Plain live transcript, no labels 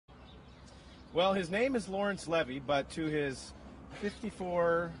Well, his name is Lawrence Levy, but to his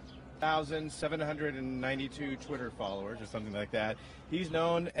 54,792 Twitter followers or something like that, he's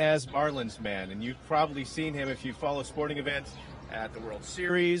known as Marlins Man. And you've probably seen him if you follow sporting events at the World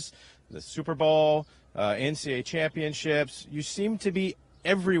Series, the Super Bowl, NCAA championships. You seem to be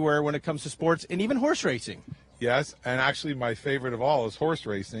everywhere when it comes to sports and even horse racing. Yes, and actually my favorite of all is horse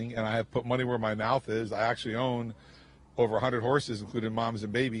racing, and I have put money where my mouth is. I actually own over 100 horses, including moms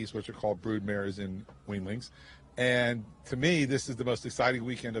and babies, which are called brood mares and weanlings. And to me, this is the most exciting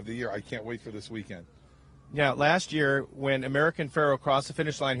weekend of the year. I can't wait for this weekend. Yeah, last year when American Pharoah crossed the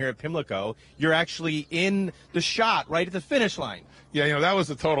finish line here at Pimlico, you're actually in the shot right at the finish line. Yeah, that was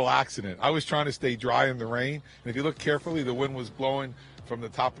a total accident. I was trying to stay dry in the rain, and if you look carefully, the wind was blowing from the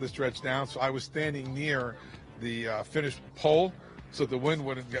top of the stretch down, so I was standing near the finish pole so the wind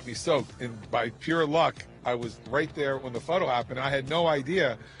wouldn't get me soaked. And by pure luck, I was right there when the photo happened. I had no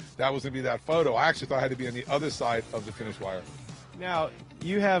idea that was going to be that photo. I actually thought I had to be on the other side of the finish wire. Now,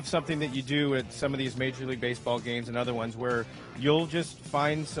 you have something that you do at some of these Major League Baseball games and other ones where you'll just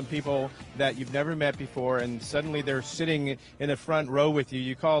find some people that you've never met before and suddenly they're sitting in the front row with you.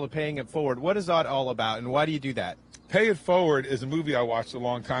 You call it paying it forward. What is that all about, and why do you do that? Pay It Forward is a movie I watched a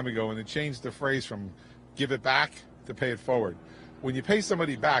long time ago, and it changed the phrase from give it back to pay it forward. When you pay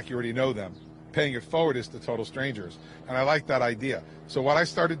somebody back, you already know them. Paying it forward is to total strangers, and I like that idea. So what I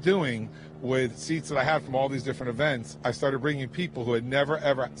started doing with seats that I had from all these different events, I started bringing people who had never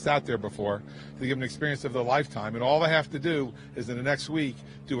ever sat there before to give an experience of their lifetime, and all they have to do is in the next week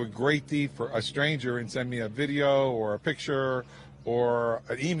do a great deed for a stranger and send me a video or a picture or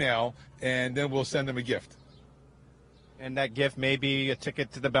an email, and then we'll send them a gift. And that gift may be a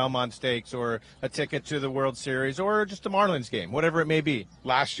ticket to the Belmont Stakes or a ticket to the World Series or just a Marlins game, whatever it may be.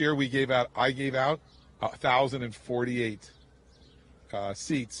 Last year I gave out 1,048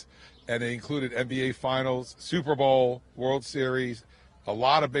 seats, and they included NBA Finals, Super Bowl, World Series, a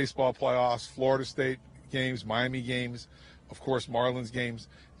lot of baseball playoffs, Florida State games, Miami games, of course Marlins games.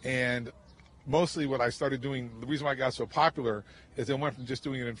 And mostly what I started doing, the reason why I got so popular is I went from just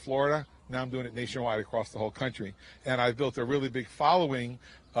doing it in Florida, now I'm doing it nationwide across the whole country. And I've built a really big following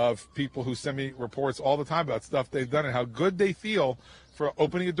of people who send me reports all the time about stuff they've done and how good they feel for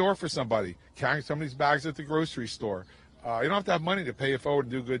opening a door for somebody, carrying somebody's bags at the grocery store. You don't have to have money to pay it forward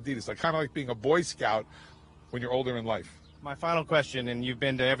and do good deeds. It's like kind of like being a Boy Scout when you're older in life. My final question, and you've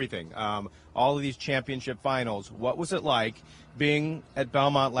been to everything, all of these championship finals, what was it like being at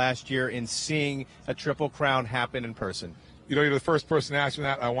Belmont last year and seeing a Triple Crown happen in person? You're the first person to ask me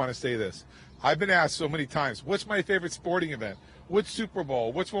that. I want to say this. I've been asked so many times, what's my favorite sporting event? Which Super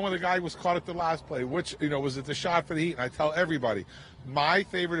Bowl? Which one where the guy was caught at the last play? Which, was it the shot for the Heat? And I tell everybody, my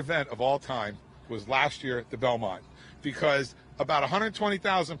favorite event of all time was last year at the Belmont, because about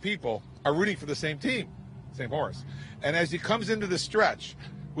 120,000 people are rooting for the same team, same horse. And as he comes into the stretch,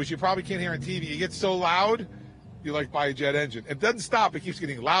 which you probably can't hear on TV, it gets so loud, you like buy a jet engine. It doesn't stop. It keeps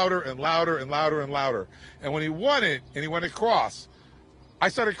getting louder and louder and louder and louder. And when he won it and he went across, I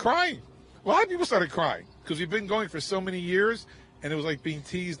started crying. A lot of people started crying because we've been going for so many years, and it was like being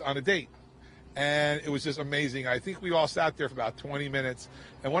teased on a date. And it was just amazing. I think we all sat there for about 20 minutes.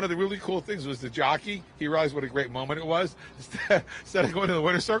 And one of the really cool things was the jockey. He realized what a great moment it was. Instead of going to the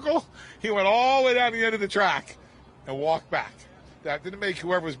winner's circle, he went all the way down the end of the track and walked back. That didn't make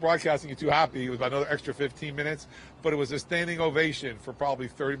whoever was broadcasting it too happy. It was about another extra 15 minutes, but it was a standing ovation for probably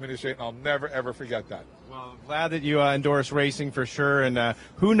 30 minutes straight, and I'll never, ever forget that. Well, glad that you endorse racing for sure, and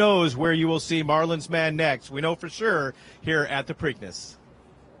who knows where you will see Marlins Man next. We know for sure here at the Preakness.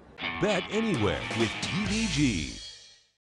 Bet anywhere with UDG.